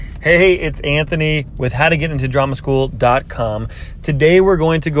Hey, it's Anthony with howtogetintodраmaschool.com. Today we're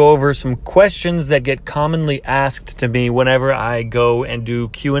going to go over some questions that get commonly asked to me whenever I go and do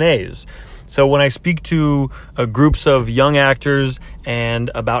Q&As. So when I speak to groups of young actors and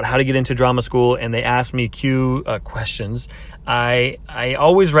about how to get into drama school and they ask me questions, I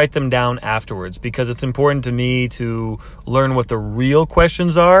always write them down afterwards because it's important to me to learn what the real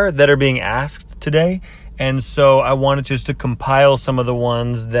questions are that are being asked today. And so I wanted just to compile some of the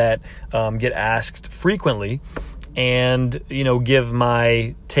ones that get asked frequently and, give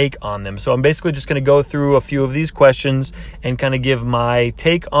my take on them. So I'm basically just going to go through a few of these questions and kind of give my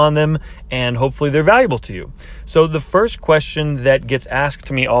take on them, and hopefully they're valuable to you. So the first question that gets asked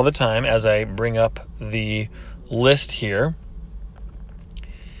to me all the time as I bring up the list here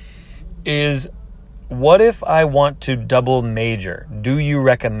is, what if I want to double major? Do you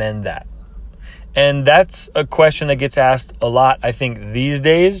recommend that? And that's a question that gets asked a lot, I think, these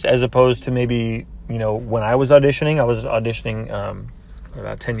days, as opposed to maybe, when I was auditioning. I was auditioning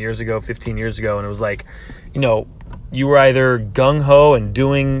about 10 years ago, 15 years ago, and it was like, you were either gung-ho and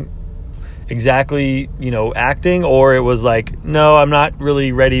doing exactly, acting, or it was like, no, I'm not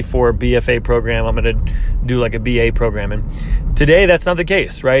really ready for a BFA program. I'm going to do like a BA program. And today, that's not the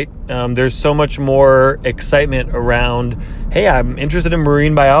case, right? There's so much more excitement around, hey, I'm interested in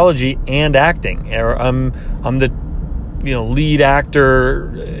marine biology and acting, or I'm the lead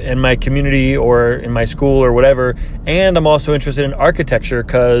actor in my community or in my school or whatever, and I'm also interested in architecture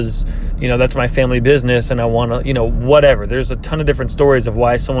because that's my family business and I want to whatever. There's a ton of different stories of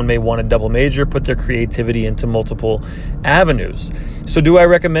why someone may want to double major, put their creativity into multiple avenues. So do I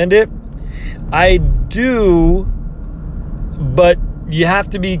recommend it? I do, but you have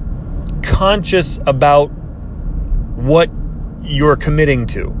to be conscious about what you're committing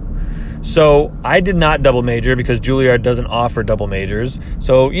to. So I did not double major because Juilliard doesn't offer double majors.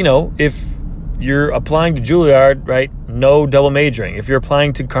 So, if you're applying to Juilliard, right, no double majoring. If you're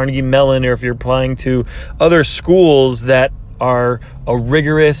applying to Carnegie Mellon, or if you're applying to other schools that are a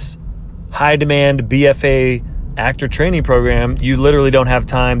rigorous, high-demand BFA actor training program, you literally don't have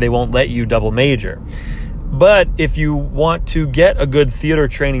time. They won't let you double major. But if you want to get a good theater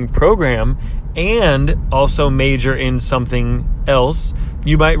training program and also major in something else,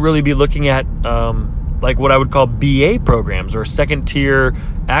 you might really be looking at like what I would call BA programs or second tier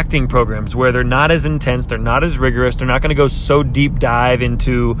acting programs, where they're not as intense, they're not as rigorous, they're not going to go so deep dive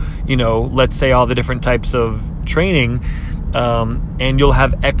into, let's say all the different types of training, and you'll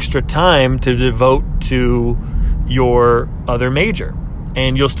have extra time to devote to your other major.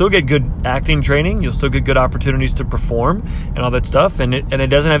 And you'll still get good acting training. You'll still get good opportunities to perform and all that stuff. And it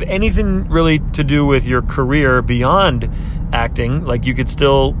doesn't have anything really to do with your career beyond acting. Like, you could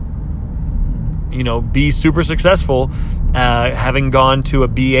still, be super successful having gone to a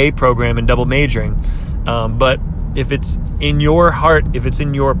BA program and double majoring. But if it's in your heart, if it's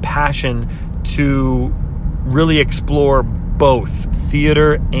in your passion to really explore both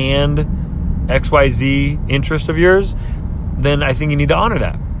theater and XYZ interest of yours, then I think you need to honor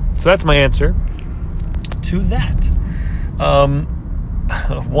that. So that's my answer to that.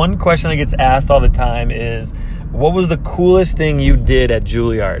 One question that gets asked all the time is, what was the coolest thing you did at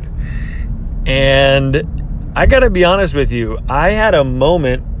Juilliard? And I gotta be honest with you, I had a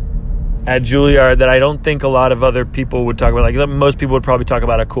moment at Juilliard that I don't think a lot of other people would talk about. Like, most people would probably talk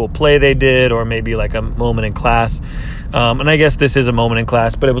about a cool play they did, or maybe like a moment in class. And I guess this is a moment in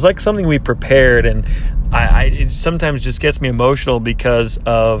class, but it was like something we prepared, and it sometimes just gets me emotional because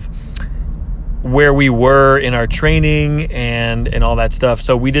of where we were in our training and all that stuff.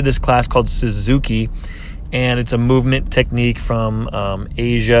 So we did this class called Suzuki, and it's a movement technique from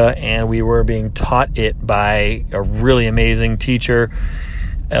Asia, and we were being taught it by a really amazing teacher,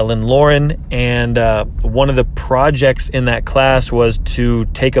 Ellen Lauren, and one of the projects in that class was to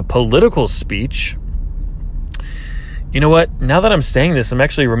take a political speech. You know what? Now that I'm saying this, I'm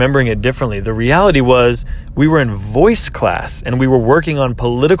actually remembering it differently. The reality was we were in voice class and we were working on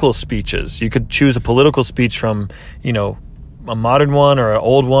political speeches. You could choose a political speech from, a modern one or an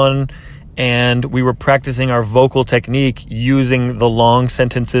old one, and we were practicing our vocal technique using the long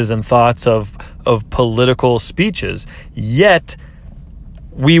sentences and thoughts of political speeches. Yet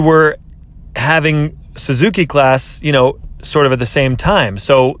we were having Suzuki class, sort of at the same time.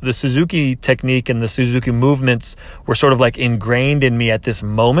 So the Suzuki technique and the Suzuki movements were sort of like ingrained in me at this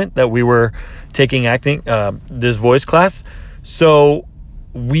moment that we were taking acting, this voice class. So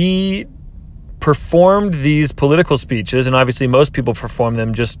we performed these political speeches, and obviously most people perform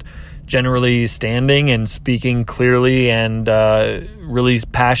them just generally standing and speaking clearly and really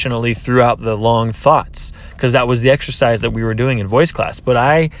passionately throughout the long thoughts, because that was the exercise that we were doing in voice class. But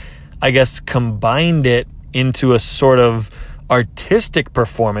I guess combined it into a sort of artistic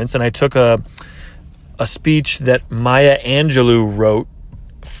performance, and I took a speech that Maya Angelou wrote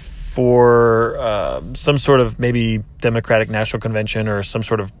for some sort of maybe Democratic National Convention or some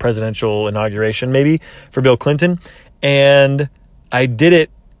sort of presidential inauguration, maybe for Bill Clinton. And I did it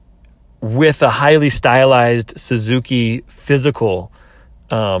with a highly stylized Suzuki physical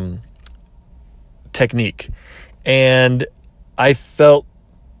technique. And I felt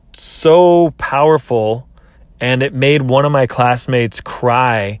so powerful, and it made one of my classmates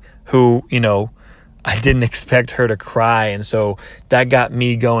cry who, I didn't expect her to cry. And so that got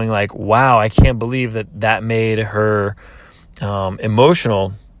me going like, wow, I can't believe that made her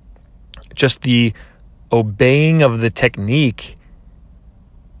emotional. Just the obeying of the technique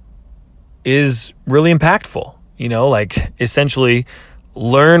is really impactful. Like essentially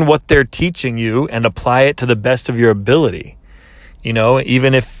learn what they're teaching you and apply it to the best of your ability,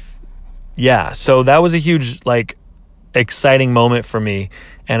 even if, so that was a huge, like, exciting moment for me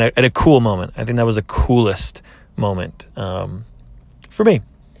and a cool moment. I think that was the coolest moment for me.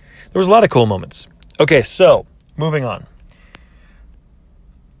 There was a lot of cool moments. Okay, so moving on.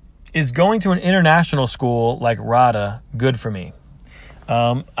 Is going to an international school like RADA good for me?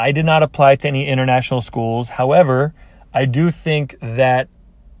 I did not apply to any international schools. However, I do think that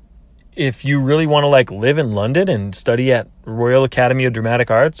if you really want to like live in London and study at Royal Academy of Dramatic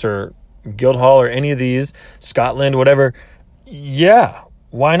Arts or Guildhall or any of these, Scotland, whatever, yeah,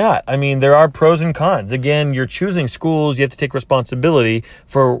 why not? I mean, there are pros and cons. Again, you're choosing schools. You have to take responsibility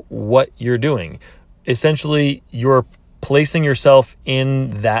for what you're doing. Essentially, you're placing yourself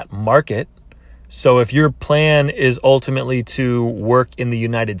in that market. So if your plan is ultimately to work in the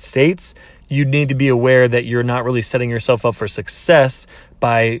United States, you need to be aware that you're not really setting yourself up for success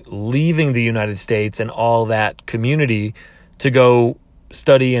by leaving the United States and all that community to go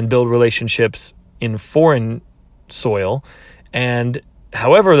study and build relationships in foreign soil. And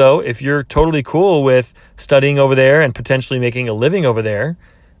however, though, if you're totally cool with studying over there and potentially making a living over there,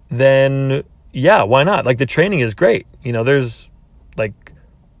 then yeah, why not? Like, the training is great. There's like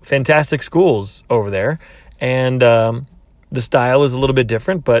fantastic schools over there, and the style is a little bit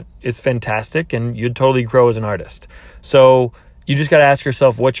different, but it's fantastic, and you'd totally grow as an artist. So you just got to ask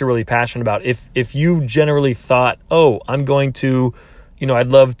yourself what you're really passionate about. If you've generally thought, oh, I'm going to, I'd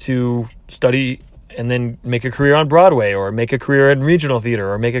love to study and then make a career on Broadway, or make a career in regional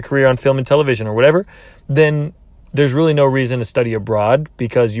theater, or make a career on film and television, or whatever, then there's really no reason to study abroad,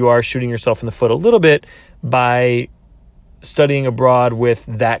 because you are shooting yourself in the foot a little bit by studying abroad with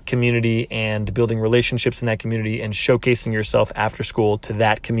that community and building relationships in that community and showcasing yourself after school to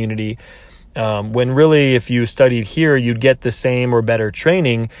that community. When really, if you studied here, you'd get the same or better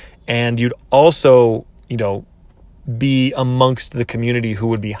training, and you'd also, be amongst the community who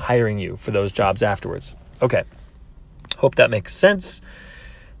would be hiring you for those jobs afterwards. Okay. Hope that makes sense.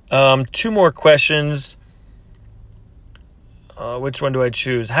 2 more questions. Which one do I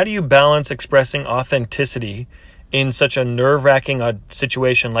choose? How do you balance expressing authenticity in such a nerve-wracking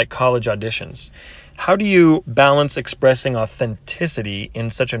situation like college auditions? How do you balance expressing authenticity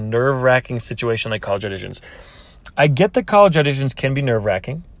in such a nerve-wracking situation like college auditions? I get that college auditions can be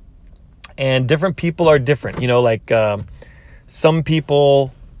nerve-wracking, and different people are different. Some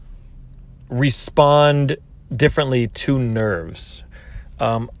people respond differently to nerves.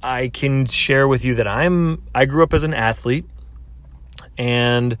 I can share with you that I grew up as an athlete,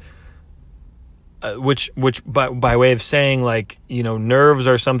 and which by way of saying, like, nerves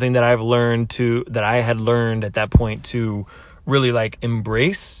are something that I had learned at that point to really like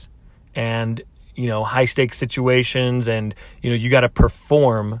embrace, and high stakes situations, and you got to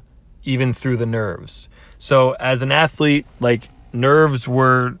perform even through the nerves. So as an athlete, like, nerves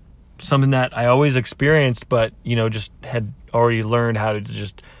were something that I always experienced, but just had already learned how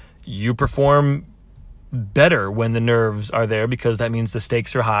to you perform better when the nerves are there, because that means the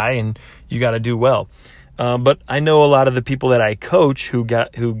stakes are high and you got to do well. But I know a lot of the people that I coach who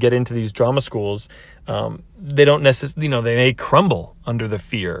get into these drama schools, they don't necessarily, they may crumble under the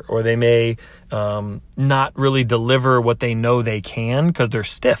fear, or they may not really deliver what they know they can because they're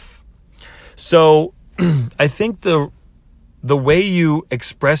stiff. So I think the way you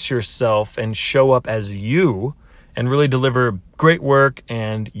express yourself and show up as you and really deliver great work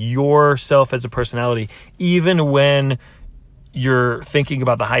and yourself as a personality, even when you're thinking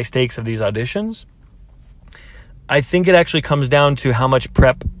about the high stakes of these auditions, I think it actually comes down to how much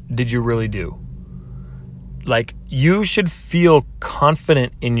prep did you really do. Like, you should feel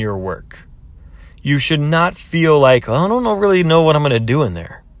confident in your work. You should not feel like, oh, I don't really know what I'm going to do in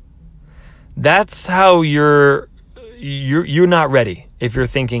there. That's how you're not ready. If you're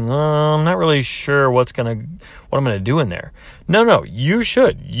thinking, oh, I'm not really sure what I'm going to do in there. No, you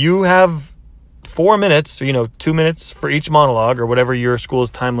should. You have 4 minutes, 2 minutes for each monologue or whatever your school's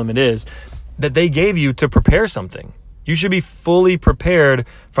time limit is that they gave you to prepare something. You should be fully prepared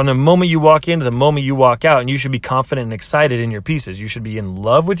from the moment you walk in to the moment you walk out, and you should be confident and excited in your pieces. You should be in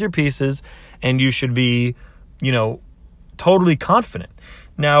love with your pieces, and you should be, totally confident.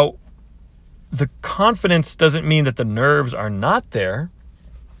 Now, the confidence doesn't mean that the nerves are not there,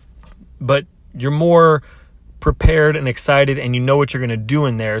 but you're more prepared and excited, and you know what you're going to do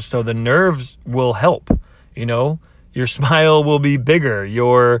in there, so the nerves will help. Your smile will be bigger.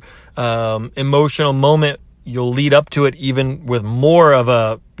 Your emotional moment, you'll lead up to it even with more of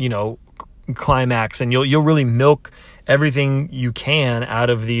a, climax, and you'll really milk everything you can out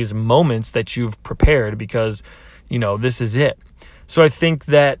of these moments that you've prepared because, this is it. So I think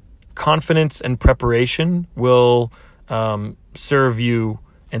that confidence and preparation will serve you,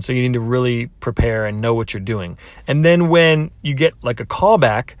 and so you need to really prepare and know what you're doing. And then when you get like a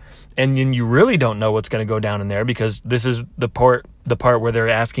callback and then you really don't know what's going to go down in there, because this is the part where they're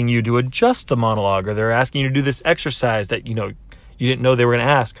asking you to adjust the monologue, or they're asking you to do this exercise that you didn't know they were going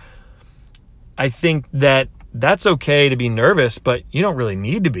to ask. I think that that's okay to be nervous, but you don't really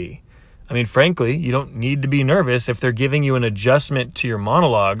need to be. I mean, frankly, you don't need to be nervous if they're giving you an adjustment to your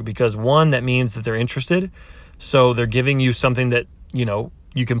monologue, because one, that means that they're interested. So they're giving you something that,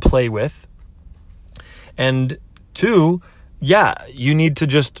 you can play with. And two, you need to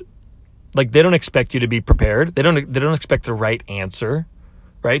just, like, they don't expect you to be prepared. They don't expect the right answer,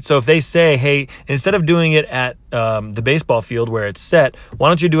 right? So if they say, hey, instead of doing it at the baseball field where it's set, why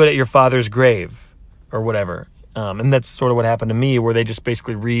don't you do it at your father's grave or whatever? And that's sort of what happened to me, where they just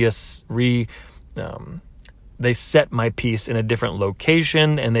basically they set my piece in a different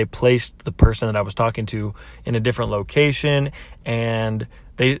location, and they placed the person that I was talking to in a different location, and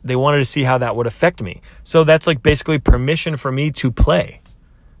they wanted to see how that would affect me. So that's like basically permission for me to play.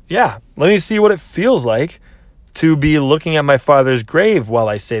 Yeah, let me see what it feels like to be looking at my father's grave while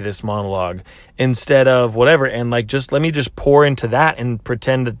I say this monologue instead of whatever. And let me just pour into that and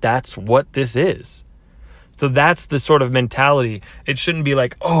pretend that that's what this is. So that's the sort of mentality. It shouldn't be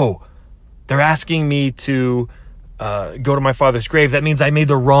like, oh, they're asking me to go to my father's grave. That means I made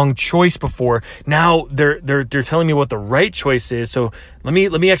the wrong choice before. Now they're telling me what the right choice is. So let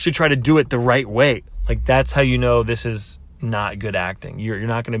me actually try to do it the right way. Like, that's how you know this is not good acting. You're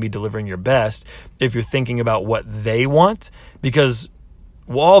not going to be delivering your best if you're thinking about what they want, because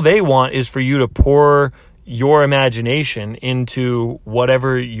all they want is for you to pour your imagination into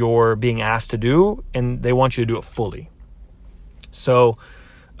whatever you're being asked to do, and they want you to do it fully. So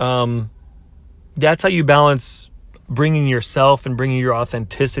that's how you balance bringing yourself and bringing your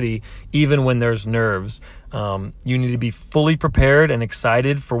authenticity even when there's nerves. You need to be fully prepared and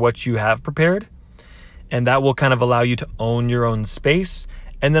excited for what you have prepared, and that will kind of allow you to own your own space.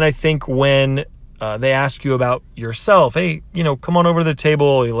 And then I think when they ask you about yourself, hey, come on over to the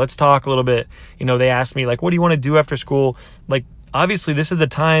table, let's talk a little bit. They ask me, like, what do you want to do after school? Like, obviously this is a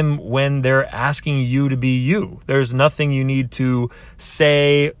time when they're asking you to be you. There's nothing you need to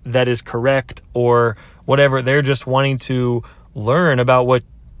say that is correct or whatever. They're just wanting to learn about what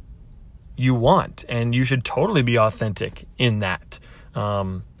you want, and you should totally be authentic in that.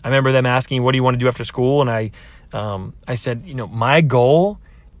 I remember them asking, what do you want to do after school? And I said, my goal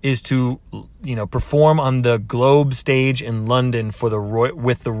is to, perform on the Globe stage in London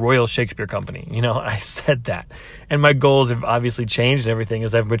with the Royal Shakespeare Company. I said that. And my goals have obviously changed and everything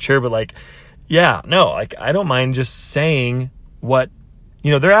as I've matured, but I don't mind just saying what,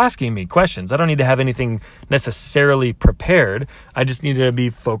 they're asking me questions. I don't need to have anything necessarily prepared. I just need to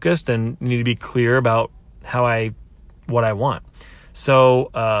be focused and need to be clear about what I want.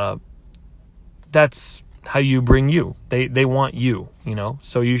 So, that's how you bring you. They want you,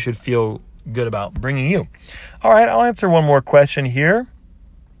 so you should feel good about bringing you. All right, I'll answer one more question here.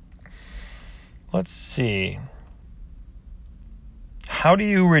 Let's see. How do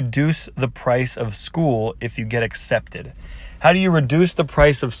you reduce the price of school if you get accepted? How do you reduce the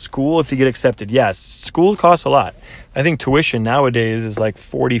price of school if you get accepted? Yes, school costs a lot. I think tuition nowadays is like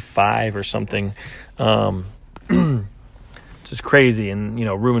 $45 or something. Just crazy, and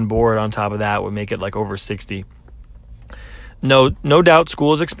room and board on top of that would make it like over $60. No doubt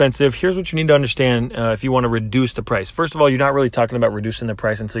school is expensive. Here's what you need to understand if you want to reduce the price. First of all, you're not really talking about reducing the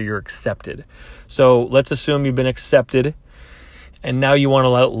price until you're accepted. So let's assume you've been accepted and now you want to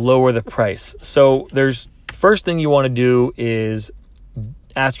lower the price. So there's first thing you want to do is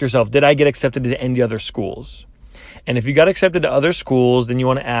ask yourself, did I get accepted to any other schools? And if you got accepted to other schools, then you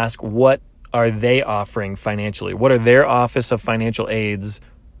want to ask, what are they offering financially? What are their Office of Financial Aids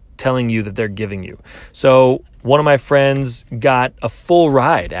telling you that they're giving you? So one of my friends got a full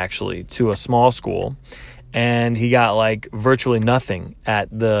ride actually to a small school, and he got like virtually nothing at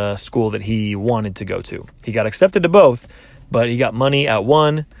the school that he wanted to go to. He got accepted to both, but he got money at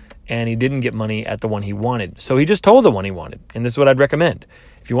one and he didn't get money at the one he wanted. So he just told the one he wanted. And this is what I'd recommend.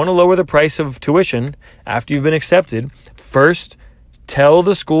 If you want to lower the price of tuition after you've been accepted, first tell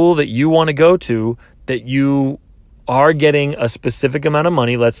the school that you want to go to that you are getting a specific amount of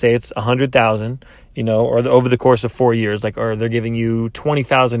money. Let's say it's $100,000, or over the course of 4 years, or they're giving you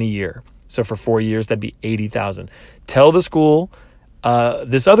 $20,000 a year. So for 4 years, that'd be $80,000. Tell the school,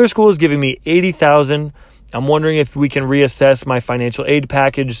 this other school is giving me $80,000. I'm wondering if we can reassess my financial aid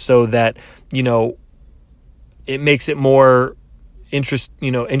package so that, it makes it more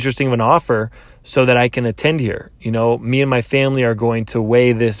interesting of an offer so that I can attend here. Me and my family are going to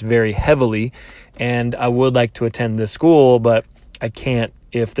weigh this very heavily, and I would like to attend this school, but I can't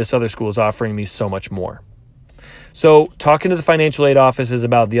if this other school is offering me so much more. So talking to the financial aid offices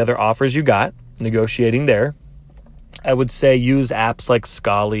about the other offers you got, negotiating there. I would say use apps like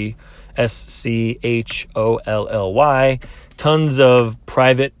Scholly, SCHOLLY, tons of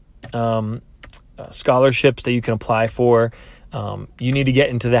private scholarships that you can apply for. You need to get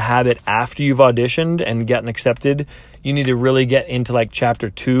into the habit after you've auditioned and gotten accepted. You need to really get into like chapter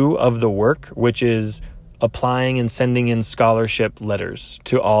 2 of the work, which is applying and sending in scholarship letters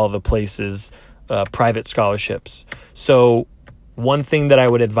to all the places, private scholarships. So one thing that I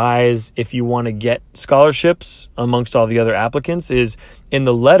would advise if you want to get scholarships amongst all the other applicants is in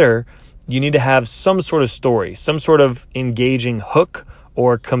the letter, you need to have some sort of story, some sort of engaging hook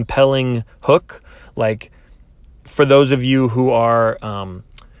or compelling hook. Like for those of you who are,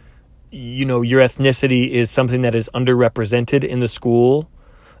 your ethnicity is something that is underrepresented in the school,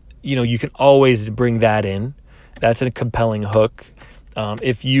 you can always bring that in. That's a compelling hook.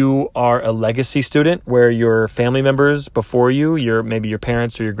 If you are a legacy student where your family members before you, maybe your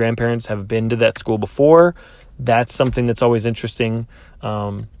parents or your grandparents have been to that school before, that's something that's always interesting.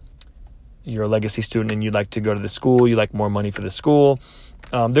 You're a legacy student and you'd like to go to the school, you like more money for the school.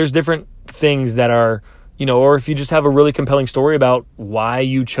 There's different things that are, or if you just have a really compelling story about why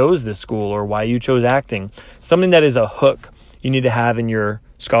you chose this school or why you chose acting, something that is a hook you need to have in your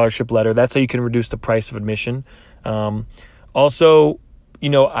scholarship letter. That's how you can reduce the price of admission. Also,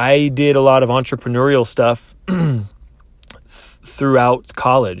 I did a lot of entrepreneurial stuff throughout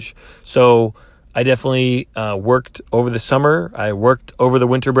college. So I definitely worked over the summer. I worked over the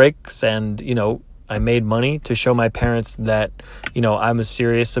winter breaks, and, I made money to show my parents that, I'm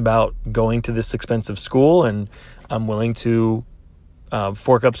serious about going to this expensive school and I'm willing to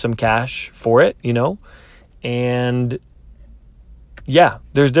fork up some cash for it, and yeah,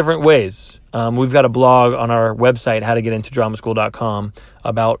 there's different ways. We've got a blog on our website, howtogetintodramaschool.com,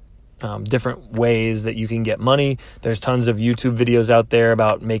 about different ways that you can get money. There's tons of YouTube videos out there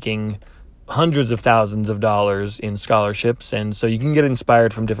about making hundreds of thousands of dollars in scholarships. And so you can get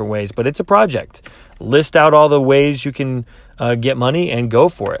inspired from different ways, but it's a project. List out all the ways you can get money and go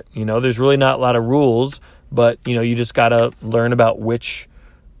for it. There's really not a lot of rules, but you just got to learn about which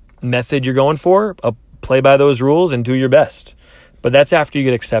method you're going for, play by those rules and do your best. But that's after you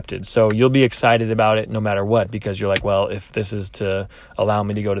get accepted. So you'll be excited about it no matter what, because you're like, well, if this is to allow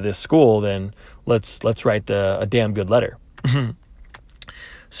me to go to this school, then let's write a damn good letter.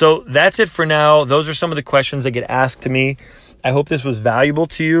 So that's it for now. Those are some of the questions that get asked to me. I hope this was valuable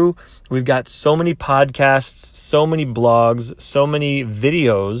to you. We've got so many podcasts, so many blogs, so many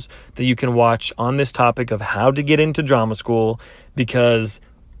videos that you can watch on this topic of how to get into drama school, because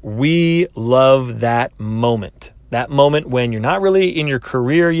we love that moment. That moment when you're not really in your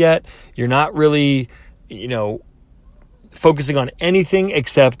career yet. You're not really, focusing on anything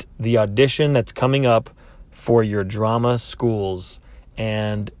except the audition that's coming up for your drama schools.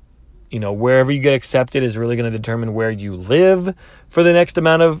 And, wherever you get accepted is really going to determine where you live for the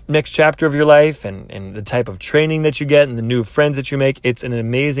next chapter of your life, and the type of training that you get and the new friends that you make. It's an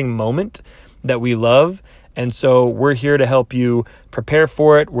amazing moment that we love. And so we're here to help you prepare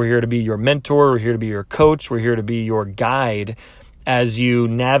for it. We're here to be your mentor. We're here to be your coach. We're here to be your guide as you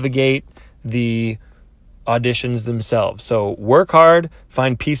navigate the auditions themselves. So work hard,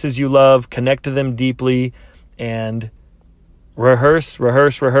 find pieces you love, connect to them deeply, and rehearse,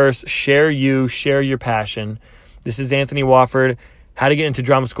 share your passion. This is Anthony Wofford,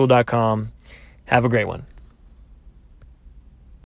 howtogetintodramaschool.com. Have a great one.